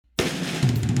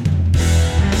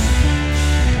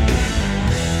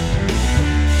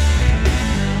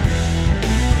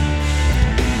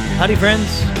Howdy,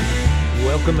 friends.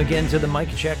 Welcome again to the Mic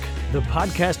Check, the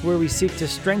podcast where we seek to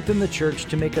strengthen the church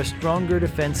to make a stronger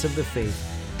defense of the faith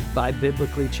by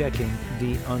biblically checking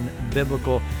the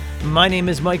unbiblical. My name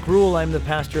is Mike Rule. I'm the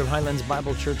pastor of Highlands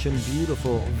Bible Church in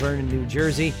beautiful Vernon, New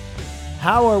Jersey.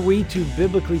 How are we to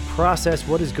biblically process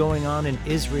what is going on in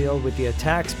Israel with the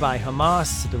attacks by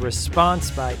Hamas, the response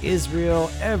by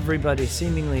Israel, everybody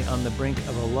seemingly on the brink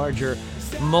of a larger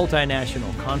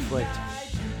multinational conflict?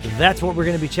 That's what we're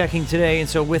going to be checking today. And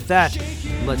so with that,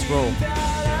 let's roll.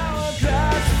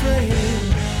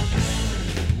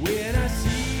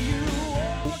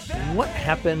 What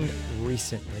happened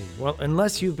recently? Well,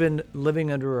 unless you've been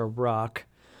living under a rock,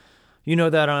 you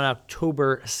know that on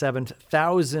October 7th,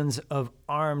 thousands of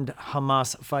armed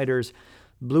Hamas fighters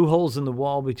blew holes in the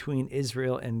wall between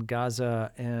Israel and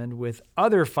Gaza, and with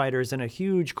other fighters in a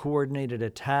huge coordinated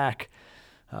attack,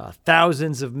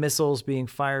 thousands of missiles being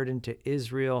fired into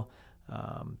Israel,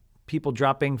 people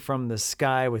dropping from the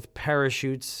sky with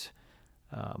parachutes,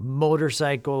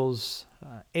 motorcycles,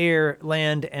 air,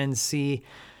 land, and sea,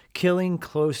 killing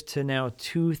close to now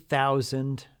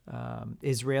 2,000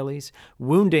 Israelis,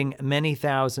 wounding many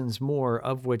thousands more,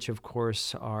 of which, of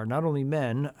course, are not only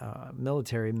men,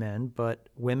 military men, but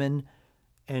women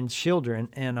and children.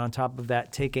 And on top of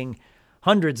that, taking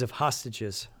hundreds of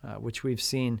hostages, which we've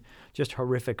seen just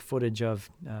horrific footage of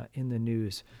in the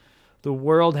news. The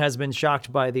world has been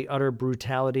shocked by the utter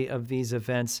brutality of these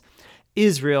events.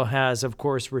 Israel has, of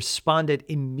course, responded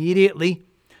immediately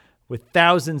with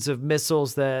thousands of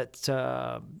missiles that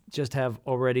just have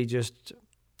already just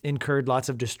incurred lots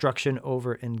of destruction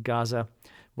over in Gaza,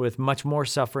 with much more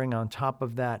suffering on top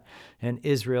of that. And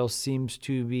Israel seems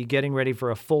to be getting ready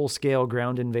for a full-scale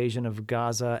ground invasion of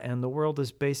Gaza, and the world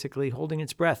is basically holding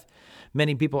its breath.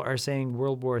 Many people are saying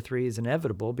World War III is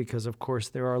inevitable because, of course,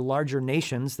 there are larger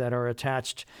nations that are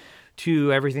attached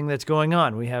to everything that's going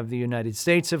on. We have the United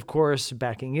States, of course,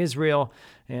 backing Israel,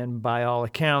 and by all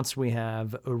accounts, we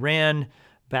have Iran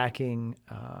backing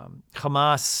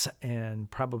Hamas and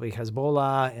probably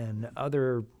Hezbollah and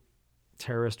other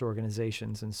terrorist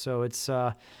organizations. And so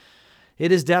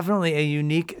it is definitely a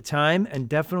unique time and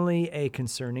definitely a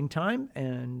concerning time.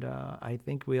 And I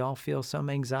think we all feel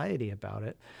some anxiety about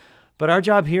it. But our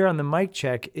job here on the Mic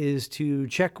Check is to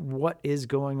check what is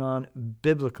going on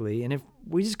biblically. And if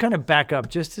we just kind of back up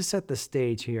just to set the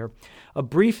stage here, a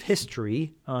brief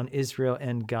history on Israel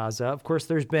and Gaza. Of course,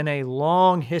 there's been a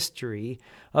long history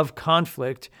of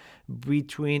conflict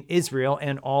between Israel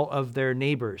and all of their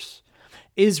neighbors.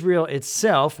 Israel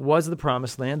itself was the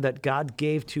promised land that God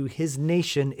gave to his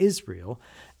nation, Israel,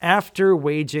 after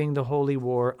waging the holy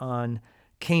war on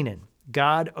Canaan.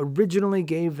 God originally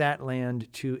gave that land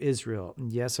to Israel.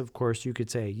 And yes, of course, you could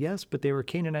say, yes, but they were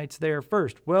Canaanites there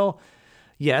first. Well,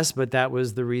 yes, but that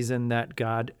was the reason that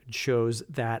God chose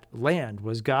that land,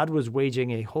 was God was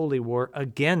waging a holy war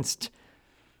against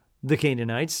the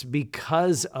Canaanites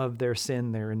because of their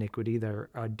sin, their iniquity, their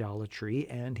idolatry,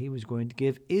 and he was going to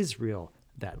give Israel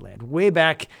that land. Way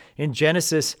back in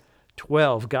Genesis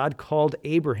 12, God called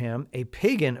Abraham, a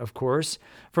pagan, of course,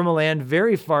 from a land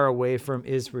very far away from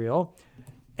Israel,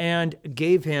 and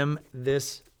gave him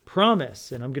this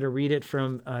promise. And I'm going to read it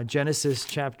from Genesis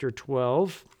chapter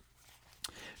 12.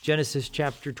 Genesis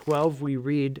chapter 12, we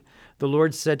read, "The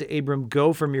Lord said to Abram,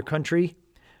 'Go from your country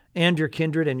and your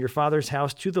kindred and your father's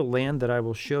house to the land that I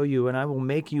will show you, and I will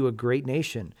make you a great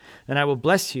nation. And I will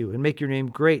bless you and make your name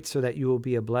great so that you will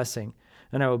be a blessing.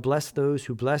 And I will bless those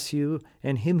who bless you,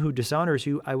 and him who dishonors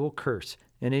you I will curse.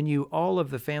 And in you all of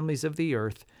the families of the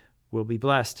earth will be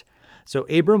blessed.' So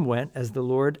Abram went as the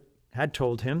Lord had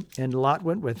told him, and Lot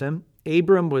went with him.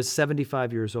 Abram was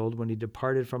 75 years old when he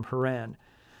departed from Haran.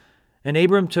 And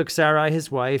Abram took Sarai his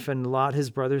wife, and Lot his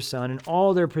brother's son, and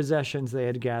all their possessions they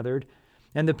had gathered,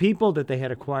 and the people that they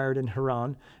had acquired in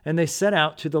Haran, and they set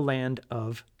out to the land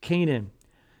of Canaan.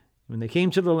 When they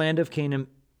came to the land of Canaan,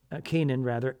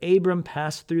 Abram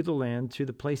passed through the land to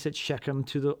the place at Shechem,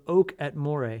 to the oak at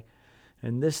Moreh.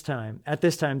 And at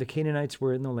this time, the Canaanites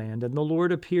were in the land. And the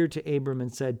Lord appeared to Abram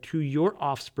and said, 'To your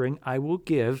offspring I will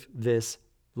give this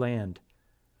land.'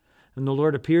 And the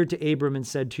Lord appeared to Abram and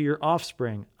said, 'To your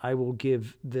offspring I will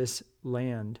give this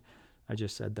land.'" I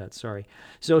just said that, sorry.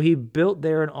 "So he built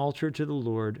there an altar to the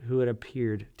Lord who had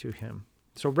appeared to him."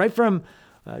 So right from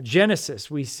Genesis,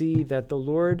 we see that the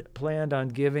Lord planned on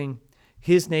giving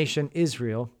his nation,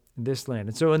 Israel, this land.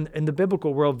 And so in the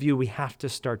biblical worldview, we have to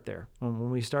start there.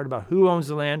 When we start about who owns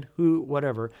the land,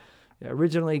 whatever,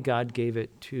 originally God gave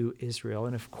it to Israel.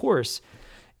 And of course,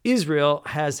 Israel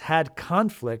has had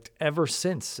conflict ever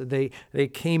since. They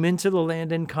came into the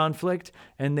land in conflict,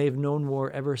 and they've known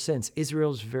war ever since.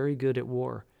 Israel's very good at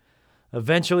war.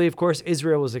 Eventually, of course,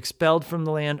 Israel was expelled from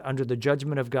the land under the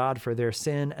judgment of God for their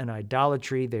sin and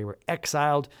idolatry. They were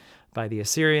exiled by the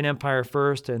Assyrian Empire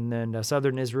first, and then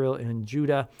southern Israel and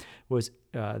Judah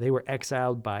they were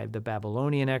exiled by the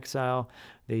Babylonian exile.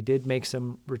 They did make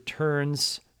some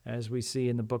returns, as we see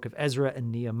in the book of Ezra and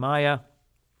Nehemiah.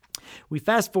 We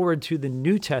fast forward to the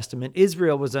New Testament.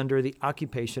 Israel was under the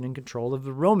occupation and control of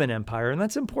the Roman Empire, and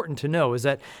that's important to know, is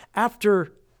that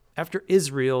after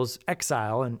Israel's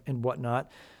exile and whatnot,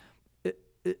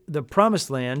 the Promised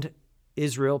Land,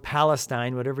 Israel,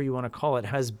 Palestine, whatever you want to call it,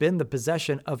 has been the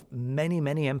possession of many,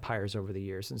 many empires over the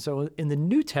years. And so in the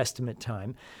New Testament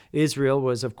time, Israel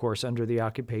was, of course, under the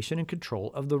occupation and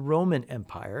control of the Roman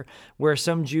Empire, where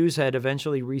some Jews had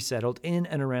eventually resettled in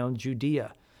and around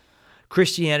Judea.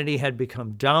 Christianity had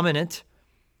become dominant,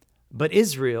 but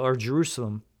Israel, or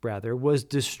Jerusalem rather, was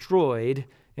destroyed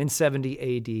in 70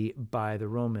 A.D. by the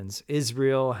Romans.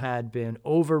 Israel had been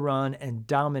overrun and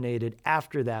dominated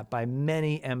after that by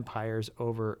many empires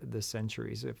over the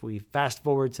centuries. If we fast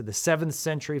forward to the 7th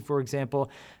century, for example,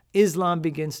 Islam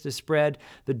begins to spread.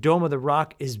 The Dome of the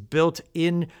Rock is built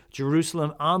in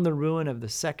Jerusalem on the ruin of the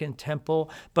Second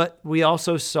Temple. But we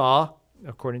also saw,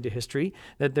 according to history,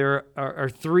 that there are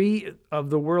three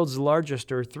of the world's largest,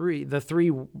 the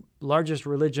three largest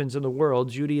religions in the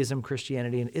world, Judaism,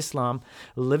 Christianity, and Islam,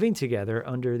 living together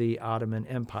under the Ottoman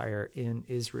Empire in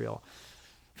Israel.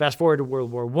 Fast forward to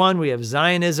World War I, we have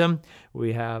Zionism.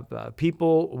 We have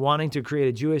people wanting to create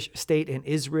a Jewish state in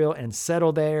Israel and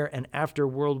settle there. And after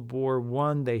World War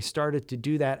I, they started to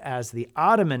do that as the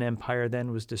Ottoman Empire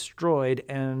then was destroyed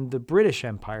and the British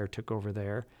Empire took over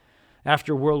there.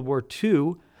 After World War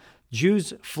II,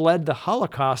 Jews fled the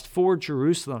Holocaust for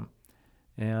Jerusalem.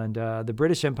 And the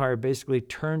British Empire basically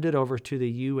turned it over to the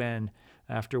UN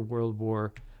after World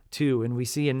War II. And we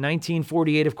see in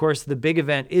 1948, of course, the big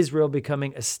event, Israel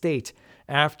becoming a state.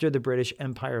 After the British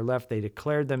Empire left, they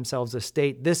declared themselves a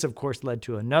state. This, of course, led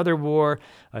to another war.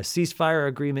 A ceasefire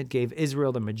agreement gave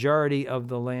Israel the majority of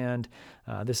the land.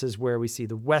 This is where we see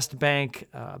the West Bank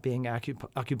being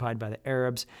occupied by the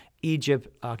Arabs. Egypt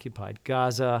occupied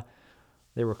Gaza.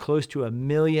 There were close to 1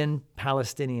 million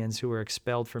Palestinians who were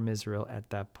expelled from Israel at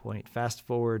that point. Fast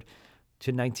forward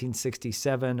to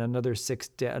 1967,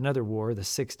 another war, the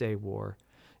Six-Day War.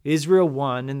 Israel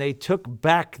won, and they took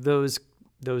back those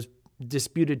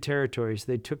disputed territories.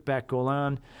 They took back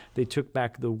Golan, they took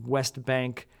back the West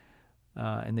Bank,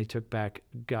 and they took back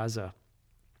Gaza.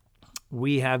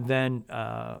 We have then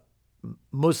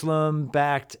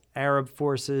Muslim-backed Arab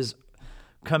forces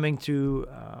coming to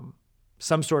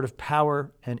some sort of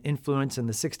power and influence in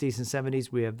the 60s and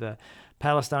 70s. We have the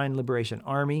Palestine Liberation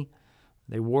Army.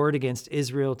 They warred against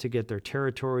Israel to get their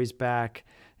territories back.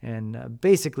 And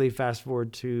basically, fast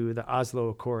forward to the Oslo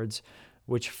Accords,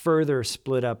 which further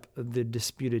split up the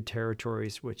disputed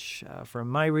territories, which from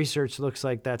my research looks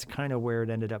like that's kind of where it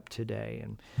ended up today.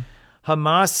 And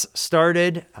Hamas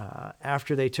started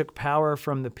after they took power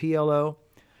from the PLO.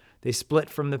 They split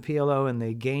from the PLO and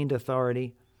they gained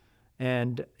authority.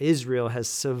 And Israel has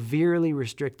severely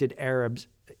restricted Arabs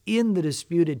in the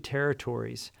disputed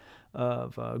territories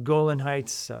of Golan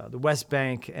Heights, the West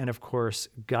Bank, and of course,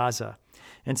 Gaza.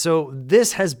 And so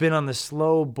this has been on the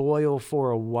slow boil for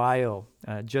a while,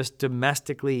 just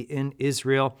domestically in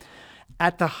Israel.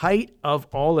 At the height of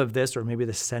all of this, or maybe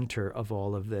the center of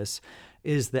all of this,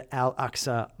 is the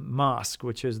Al-Aqsa Mosque,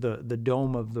 which is the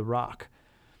Dome of the Rock.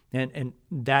 And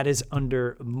that is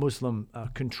under Muslim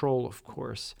control, of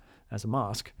course, as a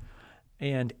mosque.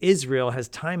 And Israel has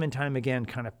time and time again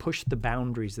kind of pushed the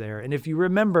boundaries there. And if you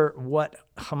remember what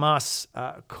Hamas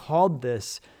called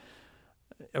this,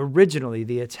 originally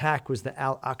the attack was the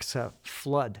Al-Aqsa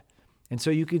flood. And so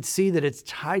you could see that it's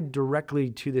tied directly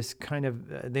to this kind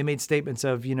of, they made statements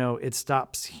of, it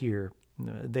stops here.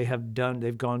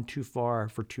 They've gone too far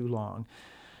for too long.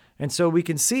 And so we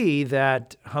can see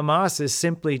that Hamas is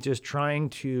simply just trying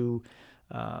to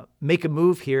make a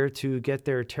move here to get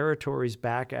their territories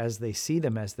back as they see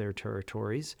them as their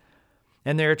territories.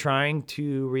 And they're trying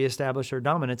to reestablish their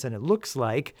dominance. And it looks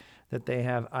like that they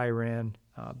have Iran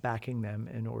backing them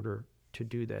in order to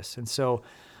do this. And so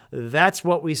that's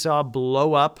what we saw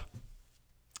blow up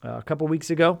a couple weeks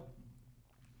ago.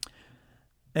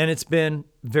 And it's been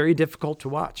very difficult to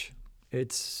watch.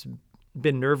 It's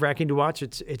been nerve-wracking to watch.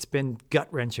 It's been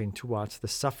gut-wrenching to watch the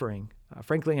suffering,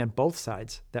 frankly, on both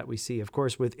sides that we see. Of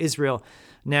course, with Israel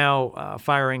now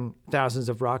firing thousands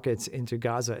of rockets into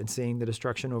Gaza and seeing the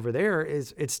destruction over there,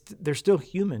 they're still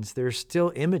humans. They're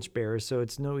still image bearers, so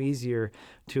it's no easier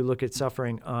to look at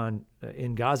suffering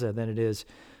in Gaza than it is,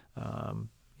 on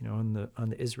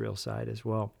the Israel side as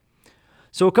well.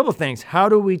 So a couple things. How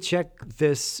do we check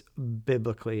this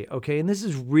biblically? Okay, and this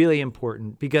is really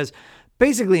important because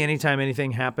basically anytime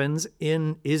anything happens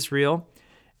in Israel,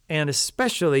 and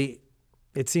especially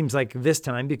it seems like this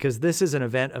time, because this is an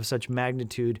event of such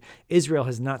magnitude, Israel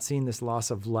has not seen this loss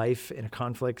of life in a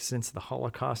conflict since the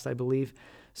Holocaust, I believe.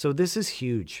 So this is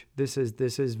huge. This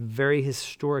is very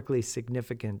historically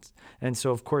significant. And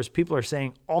so, of course, people are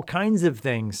saying all kinds of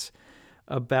things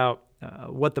about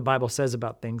what the Bible says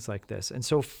about things like this. And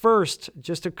so first,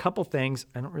 just a couple things.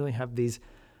 I don't really have these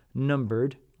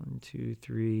numbered. 1, 2,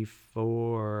 3,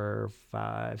 4,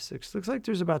 5, 6. Looks like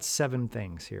there's about 7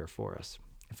 things here for us.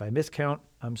 If I miscount,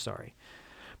 I'm sorry.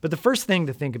 But the first thing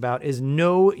to think about is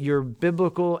know your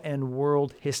biblical and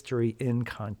world history in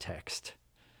context.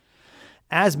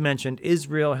 As mentioned,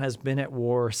 Israel has been at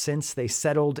war since they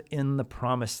settled in the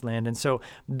Promised Land. And so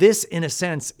this, in a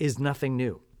sense, is nothing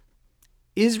new.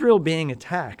 Israel being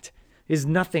attacked is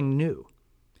nothing new.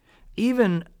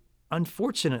 Even,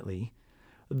 unfortunately,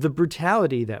 the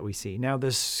brutality that we see. Now,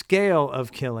 the scale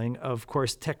of killing, of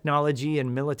course, technology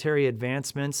and military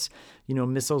advancements,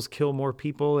 missiles kill more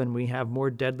people and we have more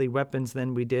deadly weapons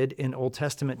than we did in Old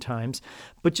Testament times.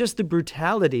 But just the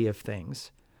brutality of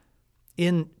things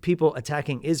in people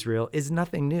attacking Israel is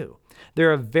nothing new.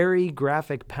 There are very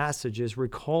graphic passages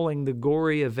recalling the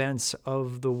gory events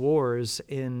of the wars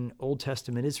in Old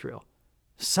Testament Israel,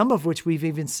 some of which we've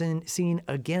even seen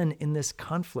again in this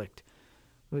conflict,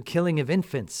 the killing of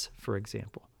infants, for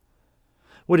example.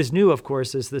 What is new, of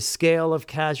course, is the scale of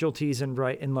casualties in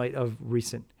light of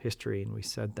recent history, and we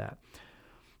said that.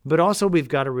 But also we've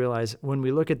got to realize when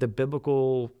we look at the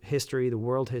biblical history, the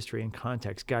world history in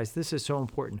context, guys, this is so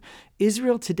important.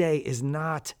 Israel today is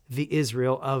not the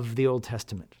Israel of the Old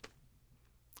Testament.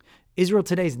 Israel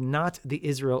today is not the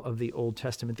Israel of the Old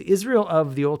Testament. The Israel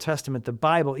of the Old Testament, the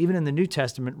Bible, even in the New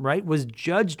Testament, right, was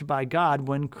judged by God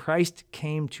when Christ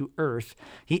came to earth.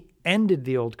 He ended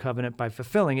the Old Covenant by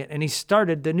fulfilling it, and he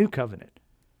started the New Covenant.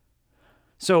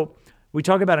 So we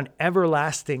talk about an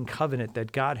everlasting covenant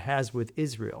that God has with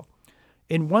Israel.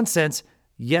 In one sense,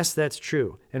 yes, that's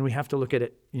true. And we have to look at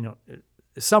it,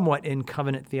 somewhat in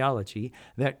covenant theology,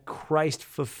 that Christ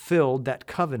fulfilled that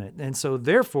covenant. And so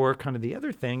therefore, kind of the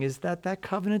other thing is that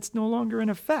covenant's no longer in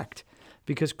effect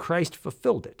because Christ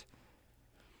fulfilled it.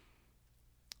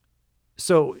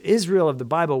 So Israel of the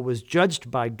Bible was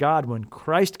judged by God when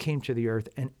Christ came to the earth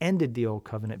and ended the Old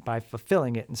Covenant by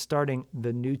fulfilling it and starting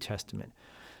the New Testament.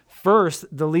 First,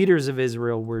 the leaders of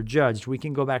Israel were judged. We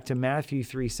can go back to Matthew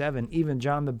 3:7. Even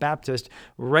John the Baptist,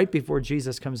 right before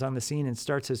Jesus comes on the scene and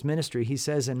starts his ministry, he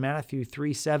says in Matthew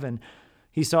 3:7,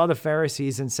 he saw the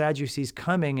Pharisees and Sadducees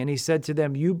coming, and he said to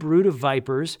them, "You brood of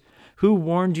vipers, who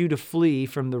warned you to flee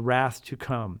from the wrath to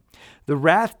come?" The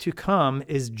wrath to come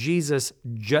is Jesus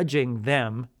judging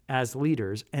them as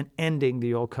leaders and ending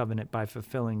the Old Covenant by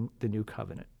fulfilling the New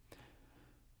Covenant.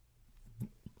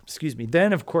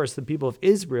 Then, of course, the people of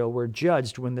Israel were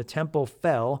judged when the temple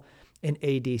fell in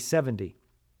AD 70.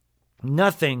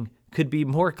 Nothing could be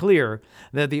more clear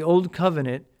that the Old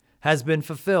Covenant has been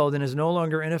fulfilled and is no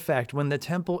longer in effect when the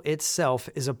temple itself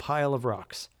is a pile of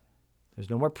rocks. There's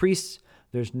no more priests.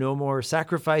 There's no more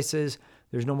sacrifices.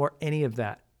 There's no more any of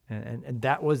that. And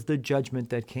that was the judgment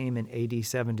that came in AD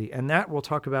 70. And that we'll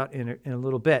talk about in a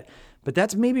little bit. But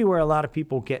that's maybe where a lot of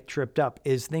people get tripped up,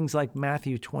 is things like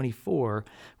Matthew 24,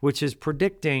 which is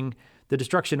predicting the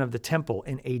destruction of the temple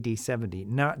in AD 70,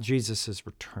 not Jesus'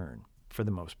 return for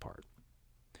the most part.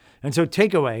 And so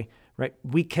takeaway, right?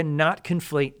 We cannot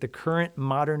conflate the current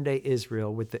modern day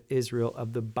Israel with the Israel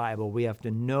of the Bible. We have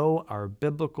to know our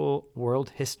biblical world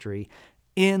history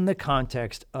in the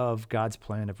context of God's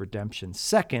plan of redemption.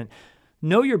 Second,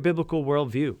 know your biblical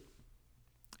worldview.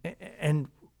 And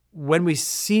when we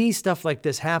see stuff like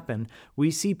this happen,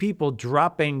 we see people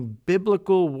dropping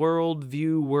biblical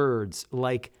worldview words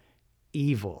like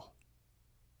evil.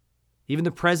 Even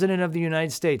the president of the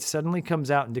United States suddenly comes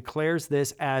out and declares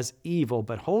this as evil.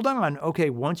 But hold on. Okay,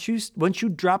 once you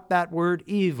drop that word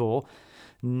evil,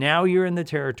 now you're in the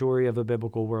territory of a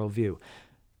biblical worldview.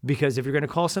 Because if you're going to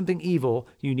call something evil,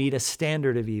 you need a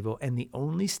standard of evil. And the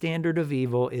only standard of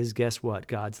evil is, guess what?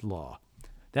 God's law.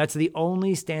 That's the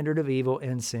only standard of evil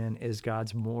and sin, is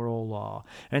God's moral law.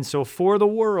 And so for the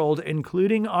world,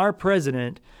 including our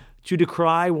president, to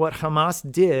decry what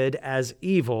Hamas did as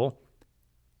evil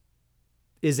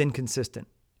is inconsistent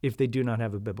if they do not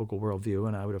have a biblical worldview.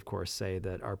 And I would, of course, say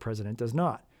that our president does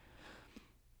not.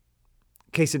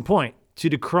 Case in point, to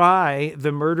decry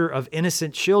the murder of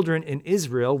innocent children in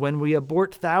Israel when we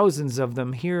abort thousands of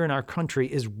them here in our country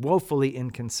is woefully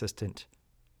inconsistent.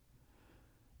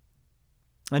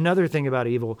 Another thing about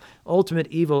evil, ultimate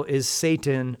evil is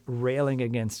Satan railing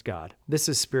against God. This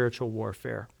is spiritual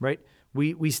warfare, right?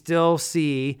 We still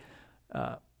see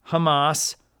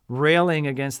Hamas railing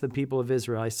against the people of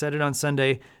Israel. I said it on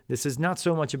Sunday. This is not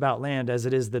so much about land as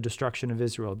it is the destruction of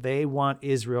Israel. They want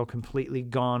Israel completely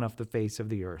gone off the face of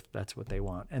the earth. That's what they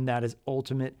want. And that is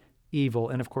ultimate evil.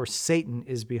 And of course, Satan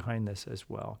is behind this as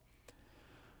well.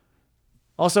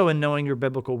 Also, in knowing your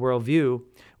biblical worldview,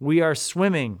 we are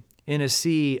swimming in a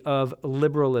sea of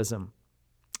liberalism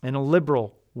and a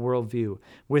liberal worldview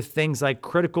with things like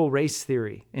critical race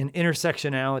theory and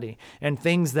intersectionality and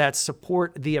things that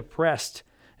support the oppressed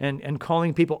and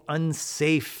calling people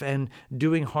unsafe and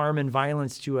doing harm and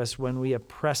violence to us when we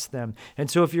oppress them. And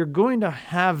so if you're going to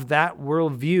have that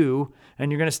worldview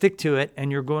and you're going to stick to it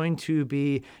and you're going to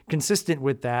be consistent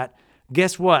with that,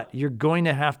 guess what? You're going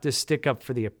to have to stick up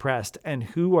for the oppressed. And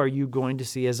who are you going to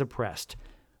see as oppressed?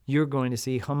 You're going to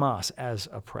see Hamas as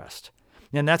oppressed.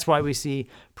 And that's why we see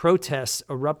protests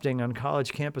erupting on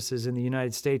college campuses in the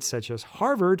United States, such as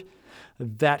Harvard,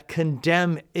 that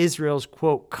condemn Israel's,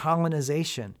 quote,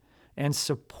 colonization and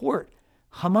support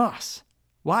Hamas.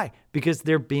 Why? Because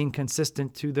they're being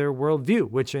consistent to their worldview,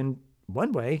 which in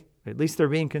one way, at least they're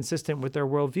being consistent with their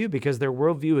worldview because their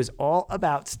worldview is all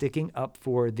about sticking up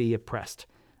for the oppressed,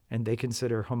 and they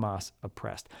consider Hamas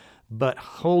oppressed. But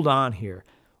hold on here.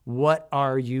 What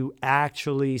are you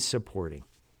actually supporting?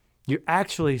 You're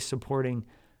actually supporting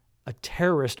a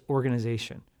terrorist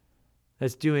organization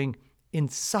that's doing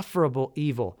insufferable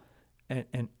evil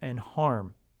and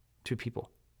harm to people.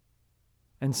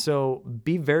 And so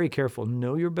be very careful.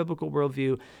 Know your biblical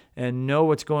worldview and know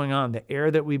what's going on. The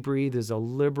air that we breathe is a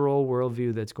liberal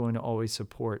worldview that's going to always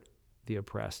support the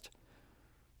oppressed.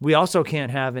 We also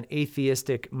can't have an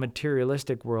atheistic,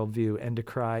 materialistic worldview and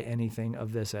decry anything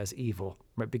of this as evil,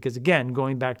 right? Because again,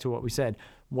 going back to what we said,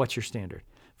 what's your standard?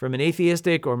 From an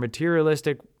atheistic or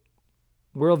materialistic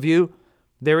worldview,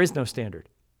 there is no standard.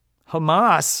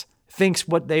 Hamas thinks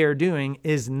what they are doing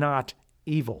is not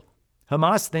evil.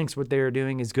 Hamas thinks what they are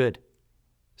doing is good.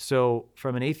 So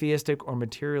from an atheistic or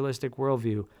materialistic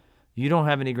worldview, you don't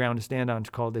have any ground to stand on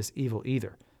to call this evil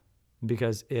either.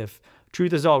 Because if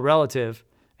truth is all relative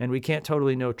and we can't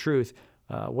totally know truth,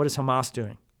 what is Hamas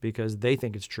doing? Because they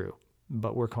think it's true,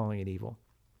 but we're calling it evil.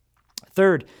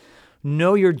 Third,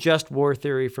 know your just war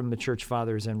theory from the church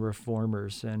fathers and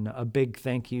reformers. And a big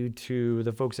thank you to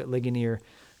the folks at Ligonier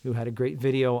who had a great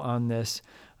video on this.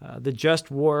 The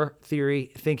just war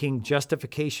theory, thinking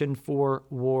justification for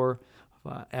war,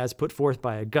 as put forth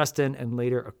by Augustine and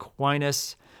later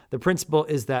Aquinas. The principle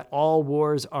is that all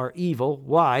wars are evil.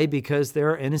 Why? Because there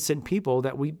are innocent people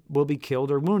that will be killed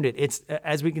or wounded. It's,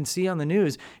 as we can see on the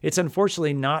news, it's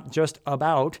unfortunately not just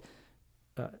about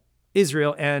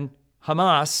Israel and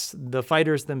Hamas, the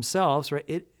fighters themselves,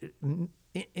 right?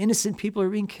 Innocent people are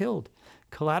being killed.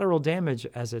 Collateral damage,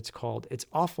 as it's called. It's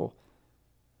awful.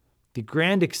 The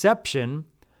grand exception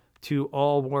to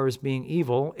all wars being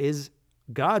evil is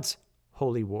God's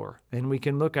holy war. And we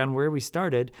can look on where we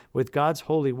started with God's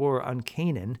holy war on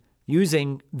Canaan,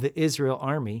 using the Israel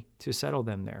army to settle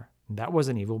them there. That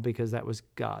wasn't evil because that was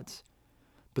God's.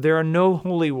 But there are no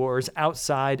holy wars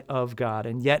outside of God.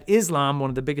 And yet Islam, one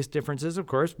of the biggest differences, of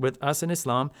course, with us and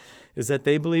Islam, is that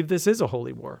they believe this is a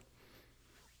holy war.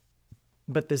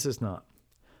 But this is not.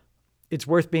 It's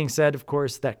worth being said, of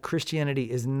course, that Christianity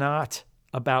is not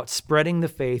about spreading the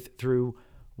faith through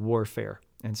warfare.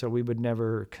 And so we would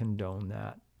never condone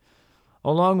that.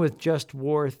 Along with just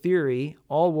war theory,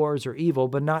 all wars are evil,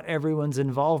 but not everyone's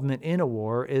involvement in a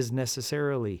war is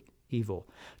necessarily evil.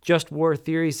 Just war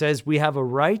theory says we have a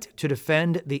right to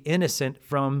defend the innocent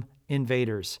from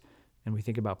invaders. And we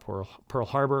think about Pearl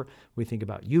Harbor, we think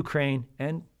about Ukraine,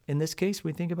 and in this case,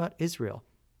 we think about Israel.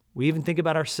 We even think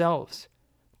about ourselves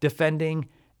defending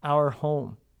our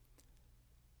home.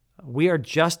 We are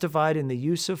justified in the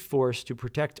use of force to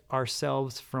protect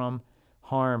ourselves from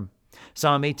harm.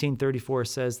 Psalm 18:34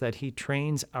 says that he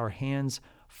trains our hands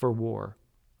for war.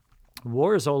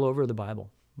 War is all over the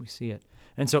Bible. We see it.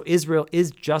 And so Israel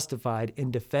is justified in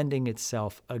defending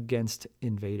itself against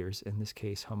invaders, in this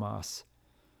case, Hamas.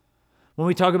 When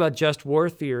we talk about just war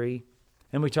theory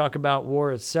and we talk about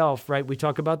war itself, right, we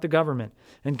talk about the government.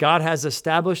 And God has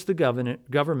established the government,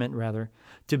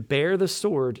 to bear the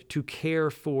sword to care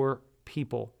for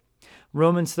people.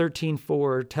 Romans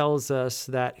 13:4 tells us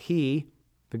that he,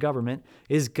 the government,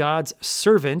 is God's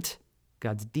servant,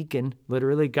 God's deacon,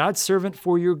 literally, God's servant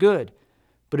for your good.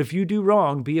 But if you do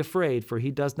wrong, be afraid, for he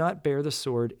does not bear the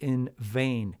sword in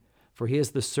vain. For he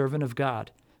is the servant of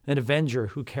God, an avenger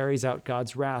who carries out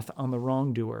God's wrath on the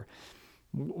wrongdoer.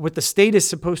 What the state is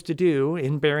supposed to do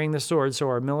in bearing the sword, so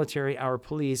our military, our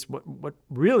police, what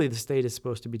really the state is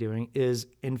supposed to be doing is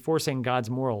enforcing God's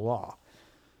moral law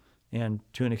and,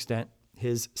 to an extent,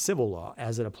 his civil law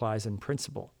as it applies in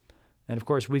principle. And of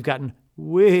course, we've gotten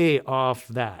way off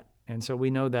that. And so we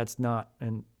know that's not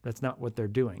what they're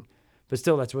doing. But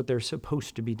still, that's what they're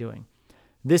supposed to be doing.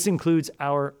 This includes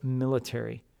our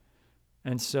military.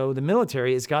 And so the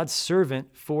military is God's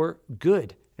servant for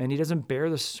good, and he doesn't bear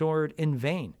the sword in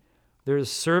vain. They're a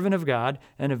servant of God,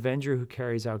 an avenger who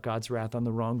carries out God's wrath on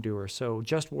the wrongdoer. So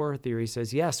just war theory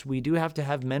says, yes, we do have to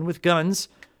have men with guns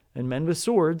and men with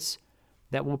swords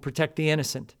that will protect the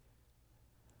innocent.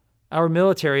 Our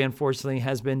military, unfortunately,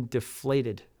 has been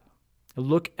deflated.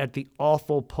 Look at the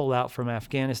awful pullout from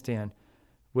Afghanistan,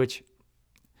 which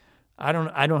I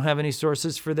don't have any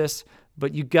sources for this,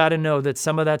 but you got to know that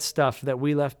some of that stuff that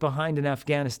we left behind in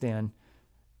Afghanistan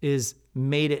has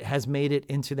made it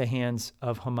into the hands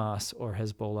of Hamas or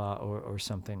Hezbollah or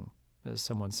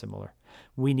someone similar.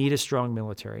 We need a strong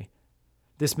military.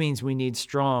 This means we need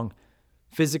strong,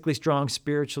 physically strong,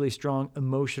 spiritually strong,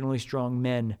 emotionally strong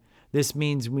men. This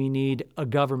means we need a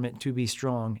government to be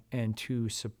strong and to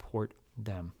support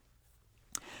them.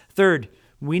 Third,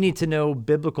 we need to know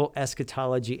biblical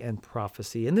eschatology and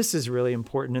prophecy. And this is really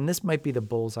important. And this might be the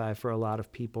bullseye for a lot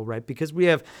of people, right? Because we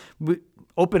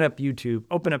open up YouTube,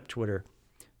 open up Twitter.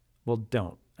 Well,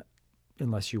 don't,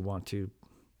 unless you want to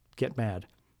get mad.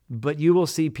 But you will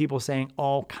see people saying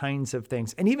all kinds of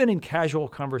things. And even in casual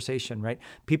conversation, right?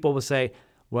 People will say,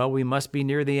 well, we must be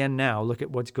near the end now. Look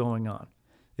at what's going on.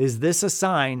 Is this a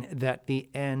sign that the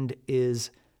end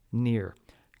is near?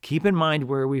 Keep in mind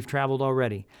where we've traveled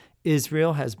already.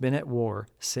 Israel has been at war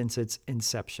since its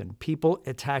inception. People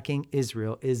attacking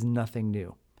Israel is nothing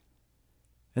new.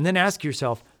 And then ask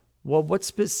yourself, well, what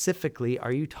specifically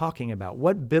are you talking about?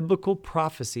 What biblical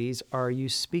prophecies are you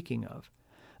speaking of?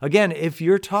 Again, if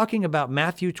you're talking about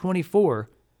Matthew 24,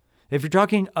 if you're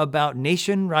talking about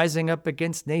nation rising up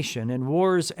against nation and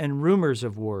wars and rumors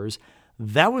of wars,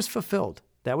 that was fulfilled.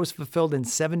 That was fulfilled in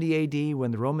 70 AD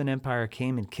when the Roman Empire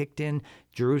came and kicked in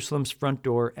Jerusalem's front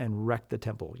door and wrecked the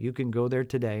temple. You can go there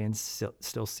today and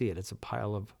still see it. It's a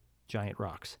pile of giant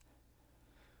rocks.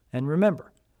 And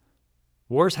remember,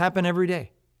 wars happen every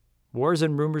day. Wars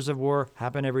and rumors of war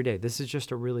happen every day. This is just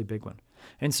a really big one.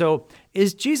 And so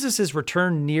is Jesus'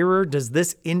 return nearer? Does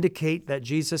this indicate that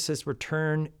Jesus'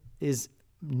 return is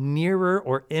nearer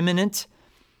or imminent?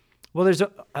 Well, there's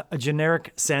a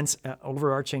generic sense,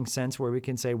 overarching sense where we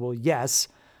can say, well, yes,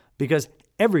 because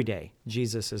every day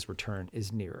Jesus' return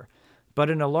is nearer. But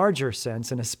in a larger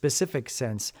sense, in a specific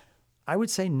sense, I would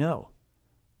say no,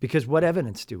 because what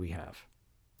evidence do we have?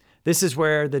 This is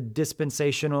where the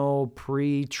dispensational,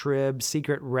 pre-trib,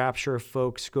 secret rapture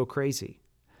folks go crazy.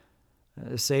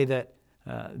 Say that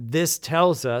this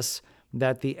tells us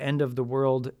that the end of the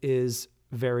world is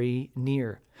very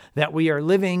near, that we are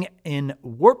living in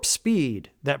warp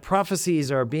speed, that prophecies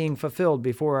are being fulfilled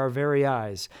before our very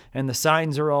eyes, and the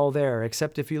signs are all there.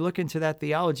 Except if you look into that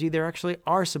theology, there actually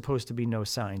are supposed to be no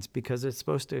signs, because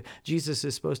Jesus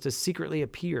is supposed to secretly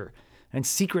appear and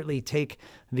secretly take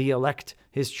the elect,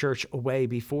 his church, away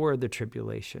before the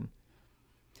tribulation.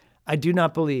 I do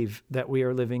not believe that we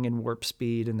are living in warp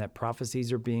speed and that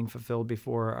prophecies are being fulfilled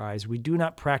before our eyes. We do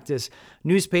not practice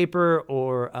newspaper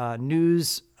or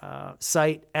news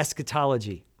site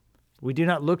eschatology. We do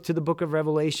not look to the book of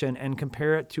Revelation and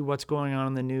compare it to what's going on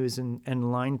in the news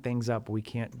and line things up. We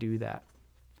can't do that.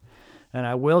 And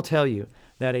I will tell you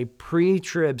that a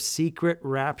pre-trib secret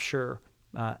rapture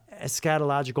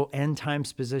eschatological end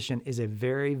times position is a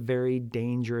very, very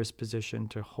dangerous position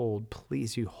to hold.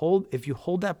 Please, if you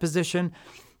hold that position,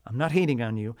 I'm not hating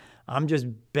on you. I'm just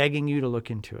begging you to look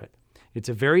into it. It's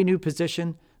a very new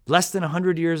position, less than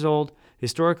 100 years old.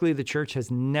 Historically, the church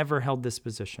has never held this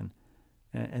position,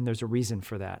 and there's a reason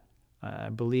for that. I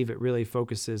believe it really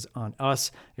focuses on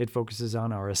us. It focuses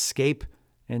on our escape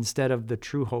instead of the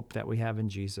true hope that we have in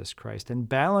Jesus Christ. And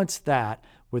balance that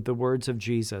with the words of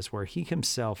Jesus, where he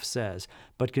himself says,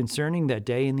 "But concerning that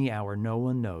day and the hour, no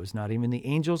one knows, not even the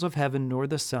angels of heaven, nor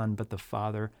the Son, but the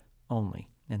Father only."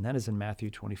 And that is in Matthew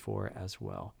 24 as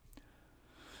well.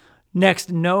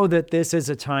 Next, know that this is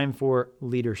a time for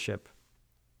leadership.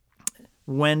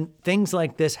 When things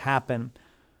like this happen,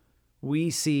 we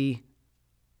see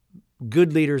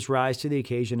good leaders rise to the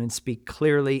occasion and speak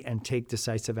clearly and take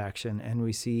decisive action. And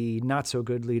we see not so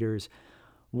good leaders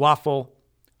waffle,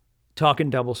 talk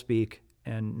and doublespeak,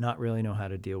 and not really know how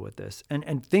to deal with this.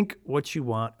 And think what you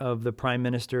want of the prime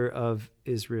minister of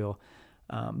Israel,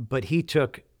 but he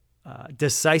took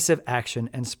decisive action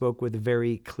and spoke with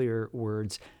very clear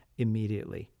words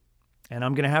immediately. And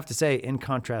I'm going to have to say, in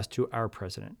contrast to our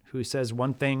president, who says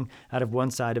one thing out of one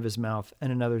side of his mouth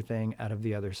and another thing out of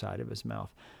the other side of his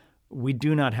mouth. We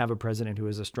do not have a president who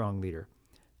is a strong leader.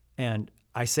 And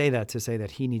I say that to say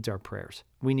that he needs our prayers.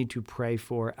 We need to pray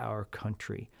for our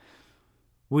country.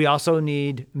 We also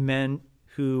need men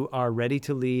who are ready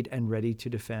to lead and ready to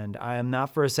defend. I am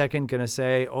not for a second going to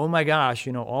say, oh my gosh,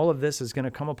 all of this is going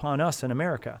to come upon us in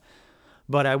America.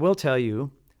 But I will tell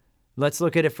you, let's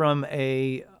look at it from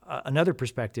another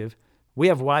perspective. We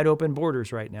have wide open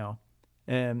borders right now.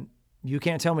 And you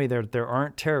can't tell me that there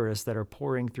aren't terrorists that are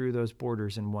pouring through those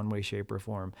borders in one way, shape, or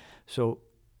form. So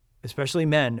especially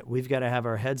men, we've got to have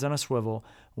our heads on a swivel.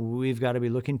 We've got to be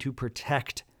looking to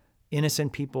protect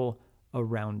innocent people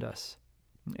around us.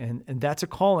 And that's a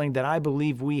calling that I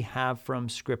believe we have from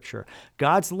Scripture.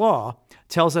 God's law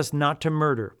tells us not to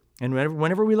murder. And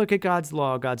whenever we look at God's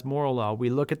law, God's moral law, we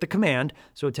look at the command.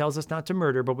 So it tells us not to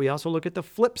murder, but we also look at the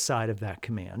flip side of that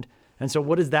command. And so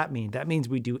what does that mean? That means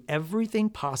we do everything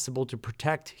possible to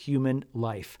protect human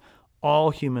life, all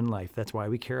human life. That's why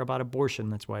we care about abortion.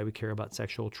 That's why we care about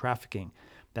sexual trafficking.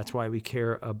 That's why we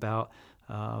care about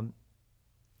our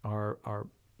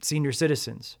senior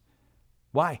citizens.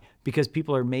 Why? Because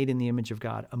people are made in the image of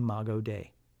God, Imago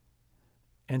Dei.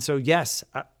 And so, yes,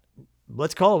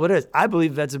 let's call it what it is. I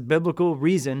believe that's a biblical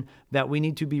reason that we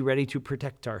need to be ready to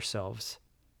protect ourselves.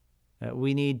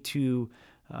 We need to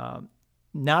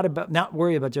not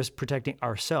worry about just protecting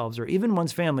ourselves or even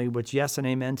one's family, which yes and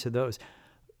amen to those,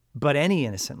 but any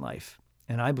innocent life.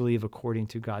 And I believe according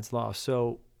to God's law.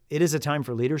 So it is a time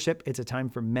for leadership. It's a time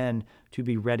for men to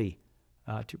be ready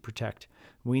to protect.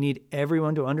 We need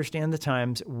everyone to understand the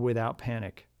times without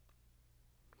panic.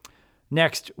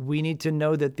 Next, we need to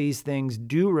know that these things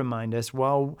do remind us,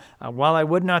 while I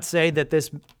would not say that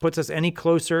this puts us any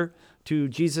closer to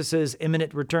Jesus'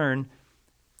 imminent return,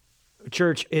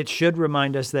 church, it should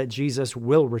remind us that Jesus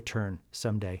will return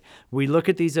someday. We look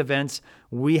at these events,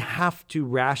 we have to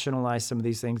rationalize some of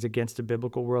these things against a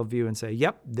biblical worldview and say,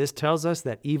 yep, this tells us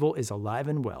that evil is alive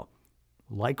and well.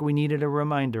 Like we needed a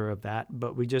reminder of that,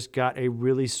 but we just got a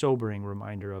really sobering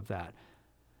reminder of that.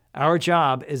 Our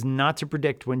job is not to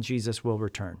predict when Jesus will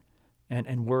return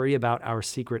and worry about our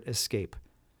secret escape.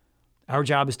 Our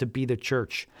job is to be the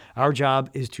church. Our job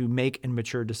is to make and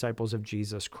mature disciples of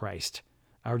Jesus Christ.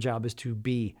 Our job is to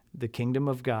be the kingdom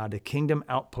of God, the kingdom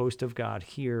outpost of God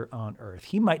here on earth.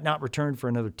 He might not return for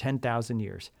another 10,000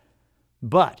 years,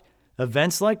 but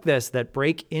events like this that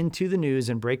break into the news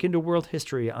and break into world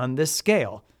history on this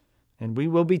scale, and we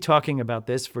will be talking about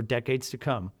this for decades to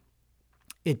come,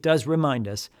 it does remind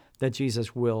us that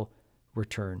Jesus will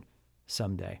return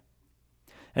someday.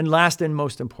 And last and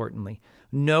most importantly,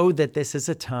 know that this is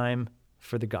a time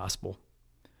for the gospel.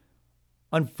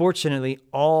 Unfortunately,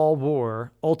 all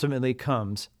war ultimately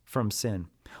comes from sin.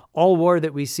 All war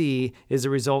that we see is a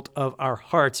result of our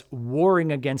hearts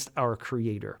warring against our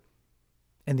Creator.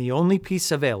 And the only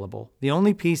peace available, the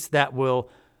only peace that will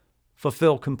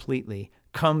fulfill completely,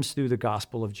 comes through the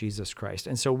gospel of Jesus Christ.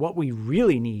 And so what we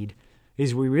really need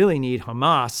is we really need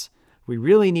Hamas, we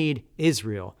really need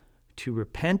Israel to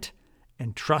repent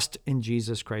and trust in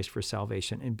Jesus Christ for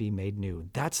salvation and be made new.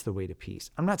 That's the way to peace.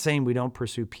 I'm not saying we don't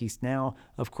pursue peace now.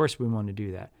 Of course we want to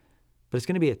do that. But it's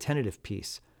going to be a tentative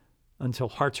peace until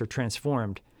hearts are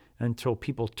transformed, until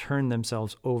people turn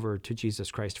themselves over to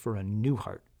Jesus Christ for a new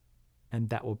heart. And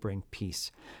that will bring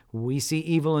peace. We see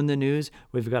evil in the news.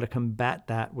 We've got to combat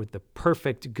that with the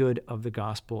perfect good of the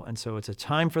gospel. And so it's a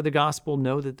time for the gospel.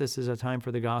 Know that this is a time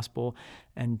for the gospel.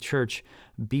 And church,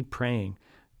 be praying.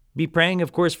 Be praying,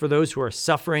 of course, for those who are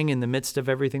suffering in the midst of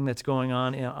everything that's going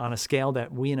on a scale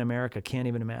that we in America can't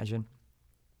even imagine.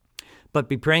 But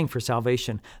be praying for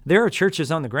salvation. There are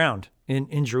churches on the ground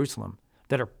in Jerusalem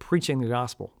that are preaching the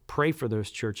gospel. Pray for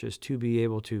those churches to be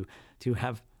able to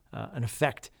have an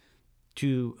effect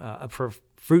for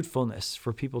fruitfulness,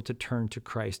 for people to turn to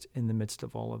Christ in the midst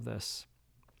of all of this.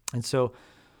 And so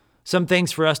some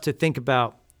things for us to think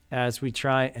about as we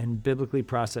try and biblically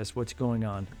process what's going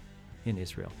on in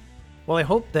Israel. Well, I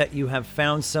hope that you have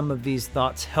found some of these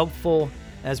thoughts helpful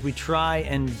as we try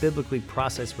and biblically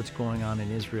process what's going on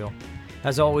in Israel.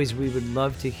 As always, we would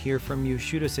love to hear from you.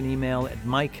 Shoot us an email at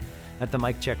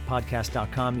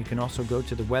mike@themikecheckpodcast.com. You can also go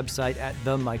to the website at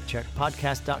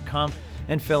themikecheckpodcast.com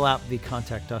and fill out the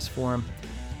Contact Us form.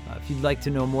 If you'd like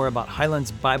to know more about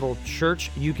Highlands Bible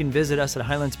Church, you can visit us at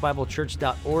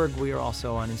highlandsbiblechurch.org. We are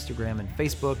also on Instagram and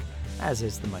Facebook, as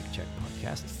is the Mike Check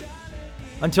Podcast.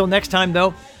 Until next time,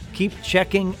 though, keep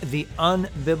checking the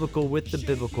unbiblical with the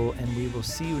biblical, and we will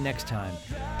see you next time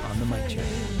on the Mike Check.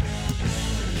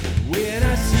 When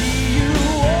I see